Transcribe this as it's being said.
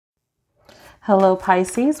Hello,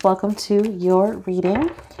 Pisces. Welcome to your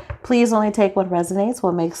reading. Please only take what resonates,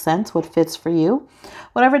 what makes sense, what fits for you.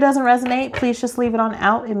 Whatever doesn't resonate, please just leave it on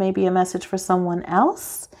out. It may be a message for someone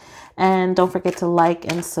else. And don't forget to like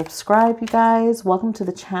and subscribe, you guys. Welcome to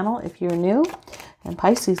the channel if you're new. And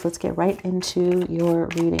Pisces, let's get right into your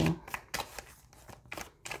reading.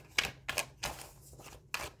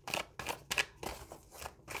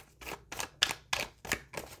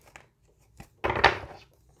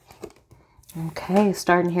 Okay,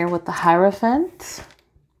 starting here with the Hierophant.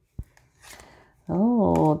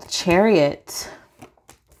 Oh, the Chariot.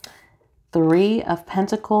 3 of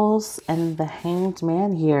Pentacles and the Hanged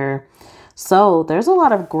Man here. So there's a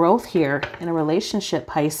lot of growth here in a relationship,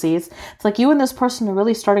 Pisces. It's like you and this person are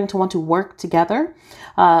really starting to want to work together,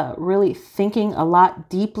 really thinking a lot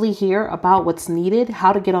deeply here about what's needed,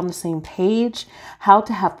 how to get on the same page, how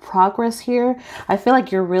to have progress here. I feel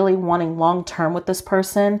like you're really wanting long-term with this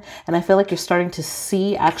person, and I feel like you're starting to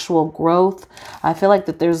see actual growth. I feel like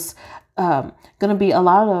that there's going to be a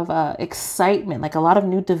lot of excitement, like a lot of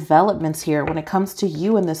new developments here when it comes to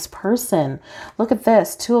you and this person. Look at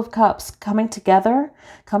this, 2 of Cups coming together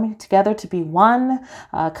to be one,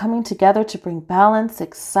 coming together to bring balance,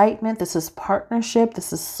 excitement. This is partnership.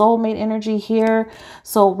 This is soulmate energy here.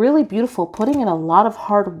 So really beautiful, putting in a lot of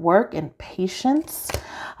hard work and patience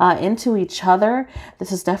into each other.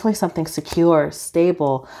 This is definitely something secure,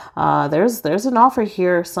 stable. There's an offer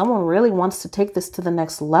here. Someone really wants to take this to the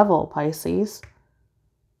next level, Pisces.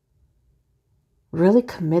 Really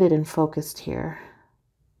committed and focused here.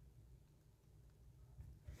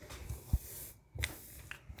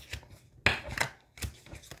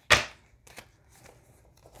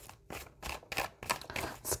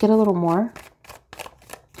 Let's get a little more.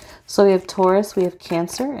 So we have Taurus, we have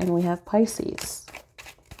Cancer, and we have Pisces.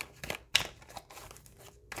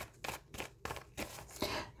 I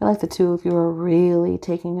feel like the 2 of you are really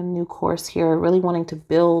taking a new course here, really wanting to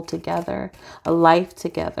build together, a life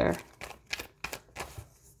together.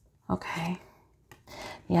 Okay.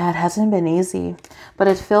 Yeah, it hasn't been easy, but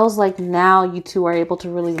it feels like now you two are able to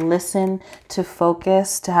really listen, to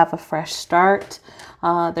focus, to have a fresh start.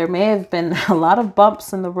 There may have been a lot of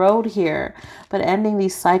bumps in the road here, but ending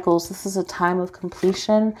these cycles, this is a time of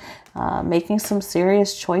completion, making some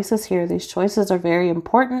serious choices here. These choices are very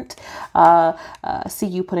important. See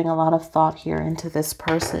you putting a lot of thought here into this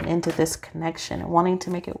person, into this connection, and wanting to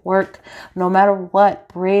make it work no matter what.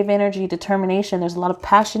 Brave energy, determination. There's a lot of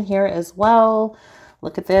passion here as well.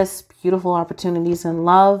 Look at this, beautiful opportunities in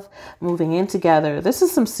love, moving in together. This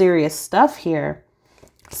is some serious stuff here.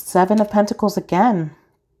 7 of Pentacles again.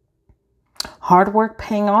 Hard work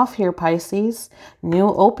paying off here, Pisces. New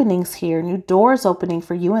openings here, new doors opening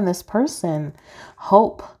for you and this person.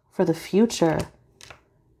 Hope for the future.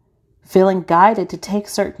 Feeling guided to take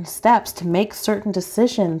certain steps, to make certain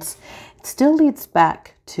decisions. It still leads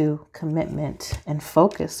back to commitment and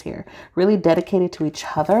focus here. Really dedicated to each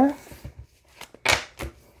other.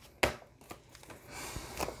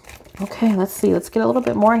 Okay, let's see. Let's get a little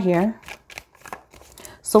bit more here.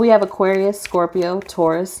 So we have Aquarius, Scorpio,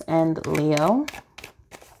 Taurus, and Leo.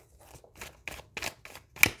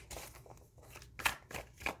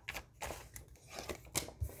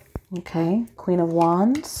 Okay, Queen of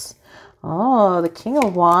Wands. Oh, the King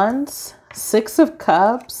of Wands. 6 of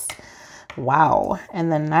Cups. Wow.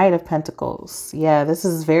 And the Knight of Pentacles. Yeah, this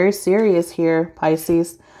is very serious here,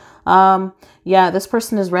 Pisces. Yeah, this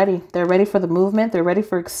person is ready. They're ready for the movement. They're ready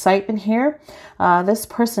for excitement here. This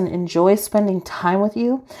person enjoys spending time with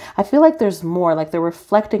you. I feel like there's more, like they're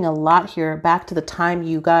reflecting a lot here back to the time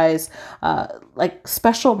you guys, like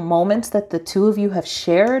special moments that the 2 of you have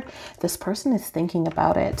shared. This person is thinking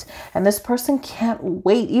about it, and this person can't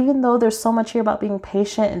wait, even though there's so much here about being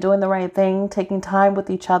patient and doing the right thing, taking time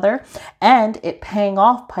with each other and it paying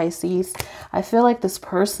off, Pisces. I feel like this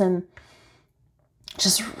person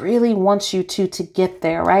just really wants you to get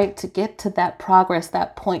there, right? To get to that progress,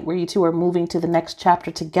 that point where you two are moving to the next chapter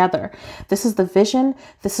together. This is the vision.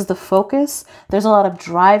 This is the focus. There's a lot of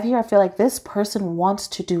drive here. I feel like this person wants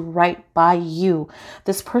to do right by you.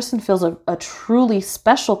 This person feels a truly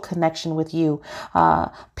special connection with you.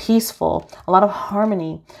 Peaceful, a lot of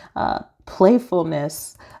harmony,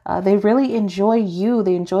 playfulness. They really enjoy you.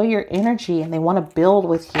 They enjoy your energy, and they want to build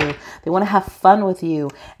with you. They want to have fun with you.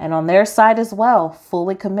 And on their side as well,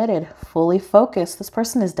 fully committed, fully focused. This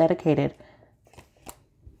person is dedicated.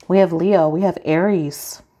 We have Leo. We have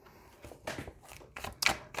Aries.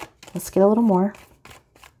 Let's get a little more.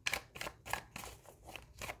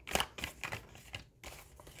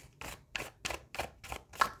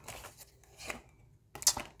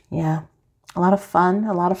 Yeah, a lot of fun,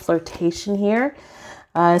 a lot of flirtation here.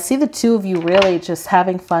 I see the two of you really just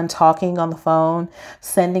having fun talking on the phone,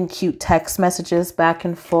 sending cute text messages back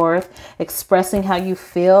and forth, expressing how you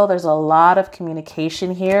feel. There's a lot of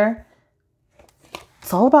communication here.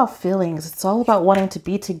 It's all about feelings. It's all about wanting to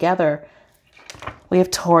be together. We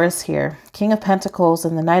have Taurus here, King of Pentacles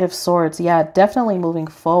and the Knight of Swords. Yeah, definitely moving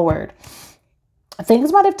forward.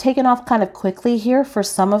 Things might have taken off kind of quickly here for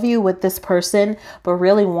some of you with this person, but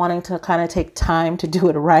really wanting to kind of take time to do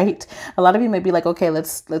it right. A lot of you may be like, okay,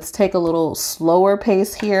 let's take a little slower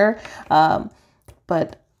pace here.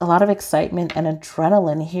 But a lot of excitement and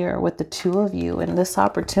adrenaline here with the two of you and this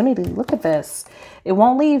opportunity. Look at this. It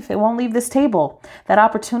won't leave. It won't leave this table. That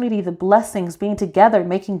opportunity, the blessings, being together,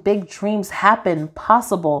 making big dreams happen,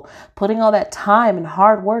 possible, putting all that time and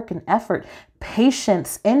hard work and effort,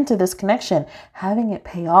 patience into this connection, having it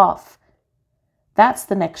pay off. That's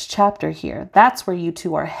the next chapter here. That's where you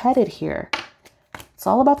two are headed here. It's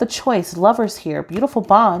all about the choice. Lovers here. Beautiful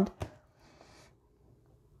bond.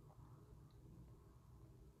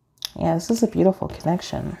 Yeah, this is a beautiful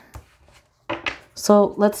connection.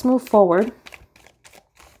 So let's move forward.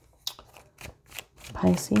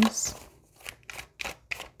 Pisces.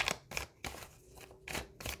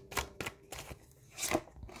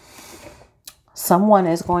 Someone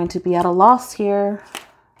is going to be at a loss here.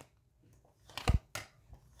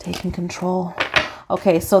 Taking control.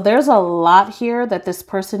 Okay, so there's a lot here that this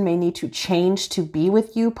person may need to change to be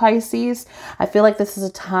with you, Pisces. I feel like this is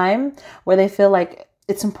a time where they feel like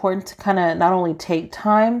it's important to kind of not only take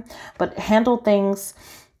time, but handle things,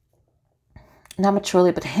 not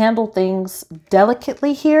maturely, but handle things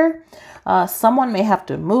delicately here. Someone may have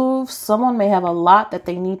to move. Someone may have a lot that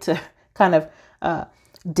they need to kind of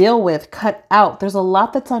deal with, cut out. There's a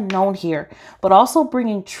lot that's unknown here, but also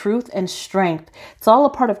bringing truth and strength. It's all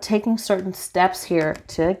a part of taking certain steps here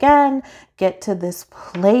to, again, get to this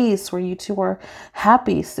place where you two are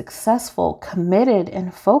happy, successful, committed,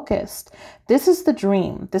 and focused. This is the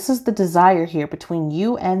dream. This is the desire here between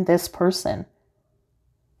you and this person.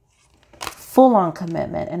 Full-on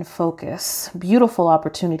commitment and focus. Beautiful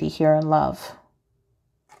opportunity here in love.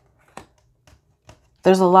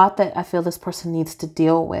 There's a lot that I feel this person needs to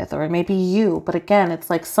deal with, or it may be you. But again, it's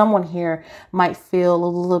like someone here might feel a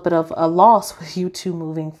little bit of a loss with you two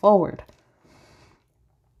moving forward.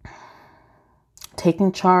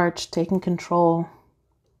 Taking charge, taking control.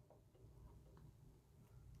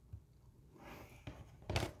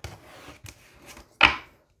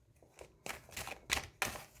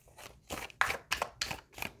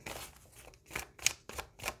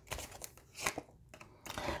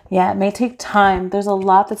 Yeah, it may take time. There's a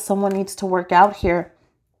lot that someone needs to work out here,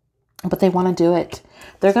 but they want to do it.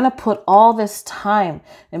 They're going to put all this time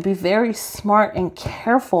and be very smart and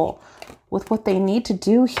careful with what they need to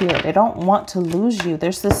do here. They don't want to lose you.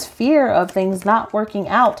 There's this fear of things not working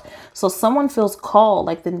out. So someone feels called,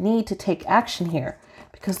 like the need to take action here,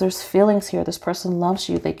 because there's feelings here. This person loves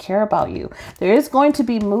you. They care about you. There is going to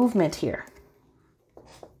be movement here.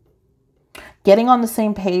 Getting on the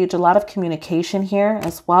same page, a lot of communication here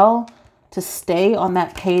as well to stay on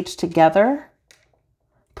that page together.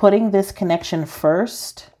 Putting this connection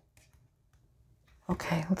first.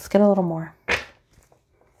 Okay, let's get a little more.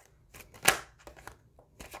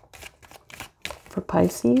 For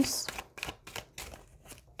Pisces.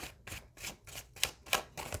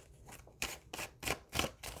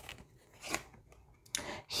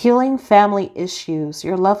 Healing family issues.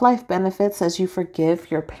 Your love life benefits as you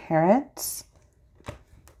forgive your parents.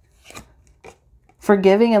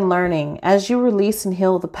 Forgiving and learning. As you release and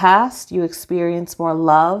heal the past, you experience more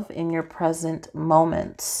love in your present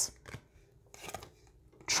moments.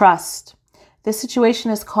 Trust. This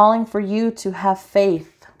situation is calling for you to have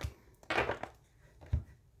faith.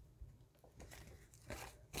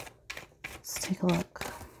 Let's take a look.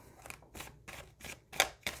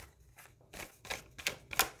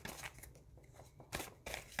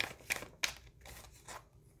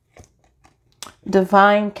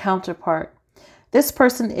 Divine counterpart. This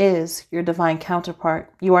person is your divine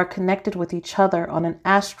counterpart. You are connected with each other on an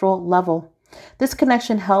astral level. This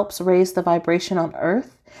connection helps raise the vibration on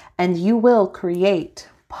Earth, and you will create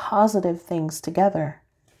positive things together.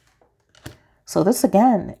 So this,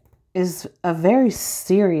 again, is a very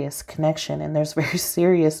serious connection, and there's very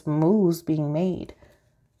serious moves being made.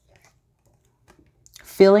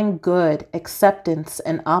 Feeling good, acceptance,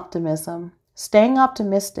 and optimism. Staying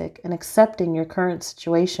optimistic and accepting your current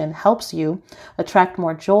situation helps you attract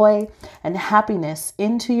more joy and happiness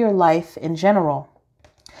into your life in general.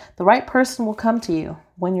 The right person will come to you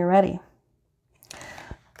when you're ready.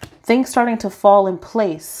 Things starting to fall in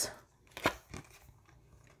place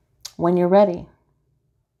when you're ready.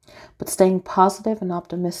 but staying positive and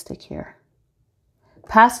optimistic here.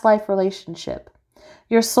 Past life relationship.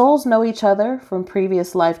 Your souls know each other from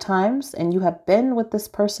previous lifetimes, and you have been with this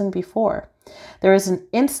person before. There is an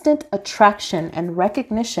instant attraction and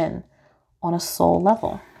recognition on a soul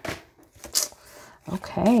level.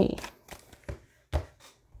 Okay.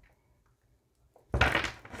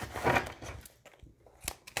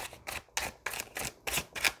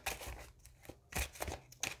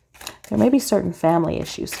 There may be certain family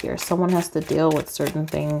issues here. Someone has to deal with certain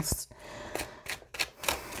things.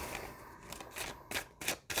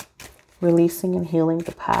 Releasing and healing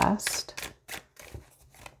the past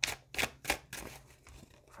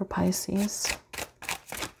for Pisces.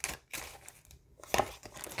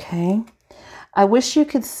 Okay. I wish you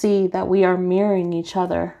could see that we are mirroring each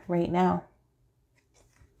other right now.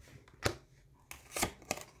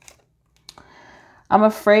 I'm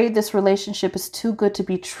afraid this relationship is too good to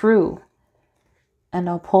be true, and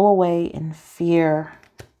I'll pull away in fear.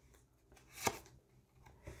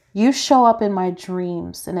 You show up in my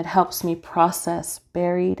dreams, and it helps me process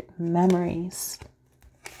buried memories.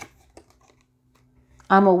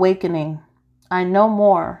 I'm awakening. I know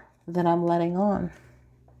more than I'm letting on.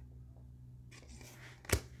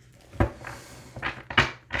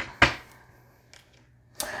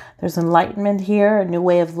 There's enlightenment here, a new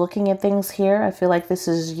way of looking at things here. I feel like this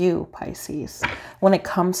is you, Pisces. When it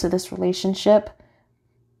comes to this relationship,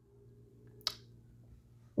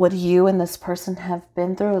 what you and this person have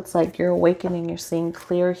been through, it's like you're awakening, you're seeing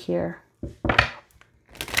clear here.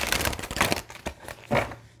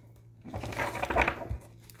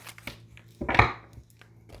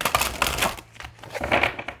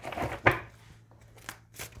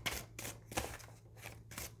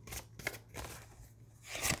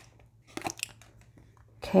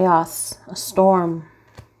 Chaos, a storm,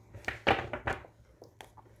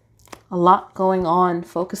 a lot going on,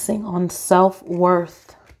 focusing on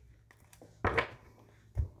self-worth.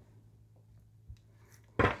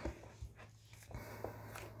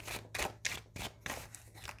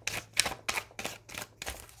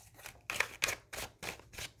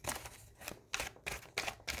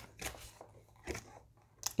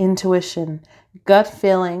 Intuition, gut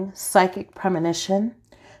feeling, psychic premonition,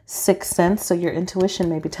 sixth sense. So your intuition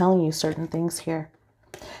may be telling you certain things here.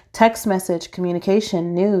 Text message,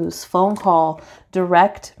 communication, news, phone call,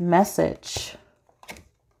 direct message.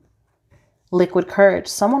 Liquid courage.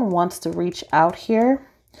 Someone wants to reach out here.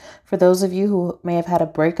 For those of you who may have had a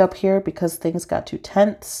breakup here because things got too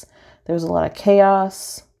tense, there was a lot of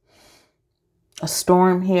chaos, a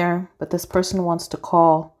storm here, but this person wants to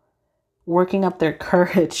call, working up their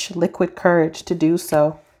courage, liquid courage to do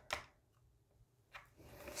so.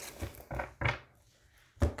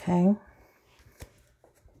 Okay.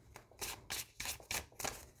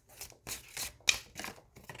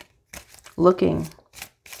 Looking.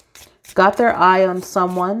 Got their eye on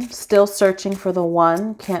someone, still searching for the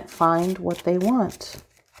one, can't find what they want.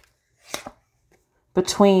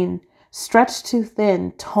 Between, stretched too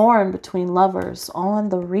thin, torn between lovers, on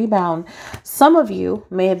the rebound. Some of you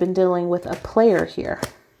may have been dealing with a player here.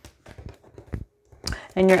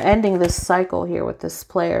 And you're ending this cycle here with this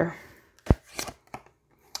player.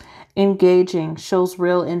 Engaging, shows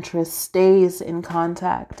real interest, stays in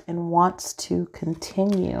contact, and wants to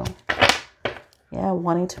continue. Yeah,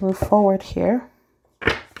 wanting to move forward here.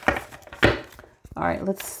 All right,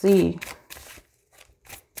 let's see.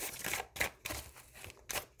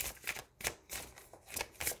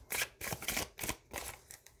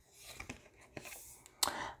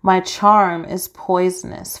 My charm is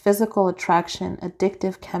poisonous, physical attraction,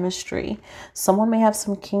 addictive chemistry. Someone may have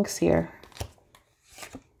some kinks here.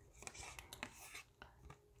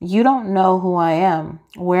 You don't know who I am.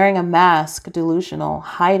 Wearing a mask, delusional,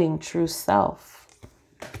 hiding true self.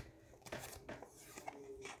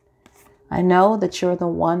 I know that you're the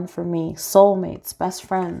one for me. Soulmates, best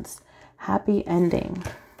friends, happy ending.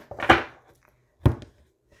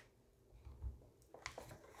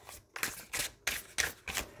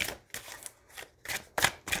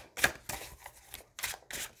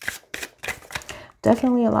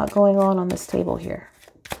 Definitely a lot going on this table here.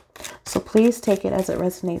 So please take it as it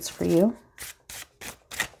resonates for you.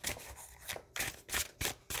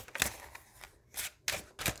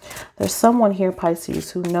 There's someone here,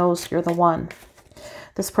 Pisces, who knows you're the one.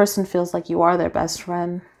 This person feels like you are their best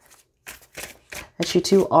friend. That you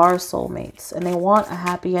two are soulmates. And they want a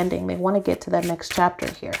happy ending. They want to get to that next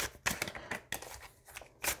chapter here.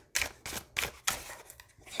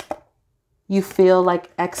 You feel like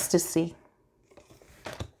ecstasy.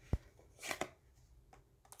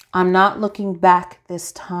 I'm not looking back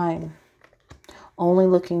this time, only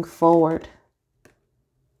looking forward.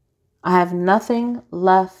 I have nothing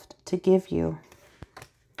left to give you.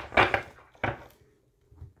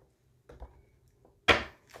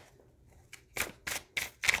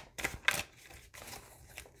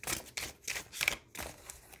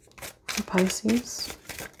 Pisces.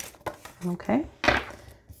 Okay.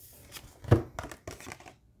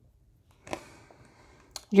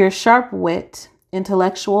 Your sharp wit,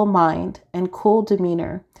 intellectual mind, and cool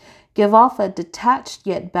demeanor give off a detached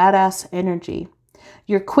yet badass energy.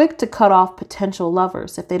 You're quick to cut off potential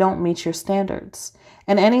lovers if they don't meet your standards.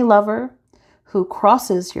 And any lover who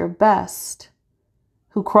crosses you, best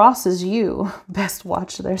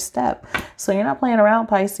watch their step. So you're not playing around,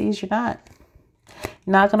 Pisces. You're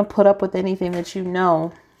not going to put up with anything that you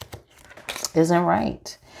know isn't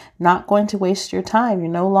right. Not going to waste your time. You're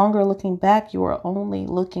no longer looking back. You are only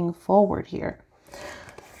looking forward here.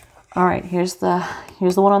 All right, here's the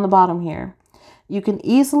one on the bottom here. You can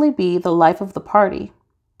easily be the life of the party,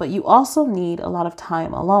 but you also need a lot of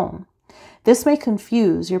time alone. This may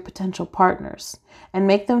confuse your potential partners and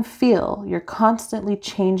make them feel you're constantly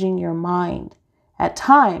changing your mind. At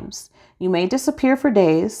times, you may disappear for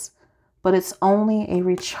days, but it's only a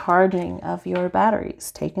recharging of your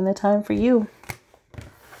batteries, taking the time for you.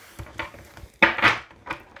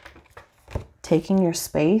 Taking your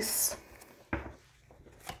space.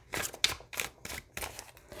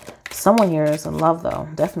 Someone here is in love, though.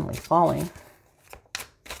 Definitely falling.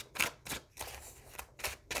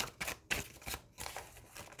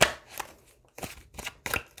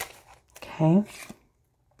 Okay.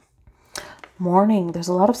 Mourning. There's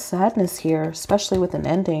a lot of sadness here, especially with an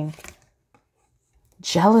ending.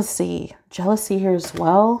 Jealousy. Jealousy here as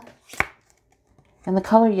well. And the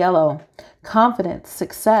color yellow. Confidence,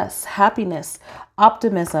 success, happiness,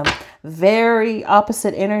 optimism. Very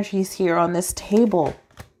opposite energies here on this table,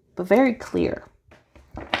 but very clear.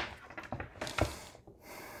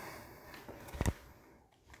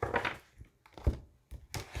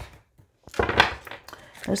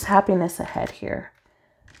 There's happiness ahead here.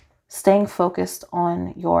 Staying focused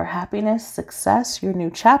on your happiness, success, your new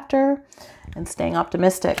chapter, and staying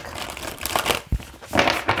optimistic.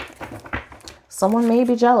 Someone may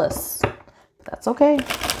be jealous. That's okay.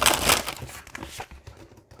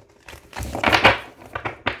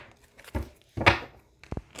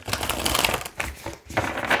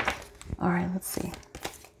 All right, let's see.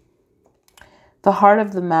 The heart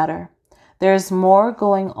of the matter. There's more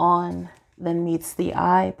going on than meets the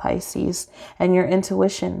eye, Pisces, and your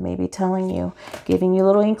intuition may be telling you, giving you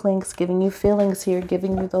little inklings, giving you feelings here,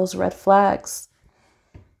 giving you those red flags,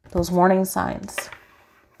 those warning signs.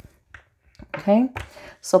 Okay,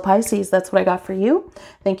 so Pisces, that's what I got for you.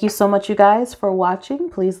 Thank you so much, you guys, for watching.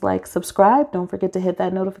 Please like, subscribe. Don't forget to hit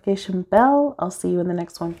that notification bell. I'll see you in the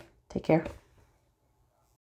next one. Take care.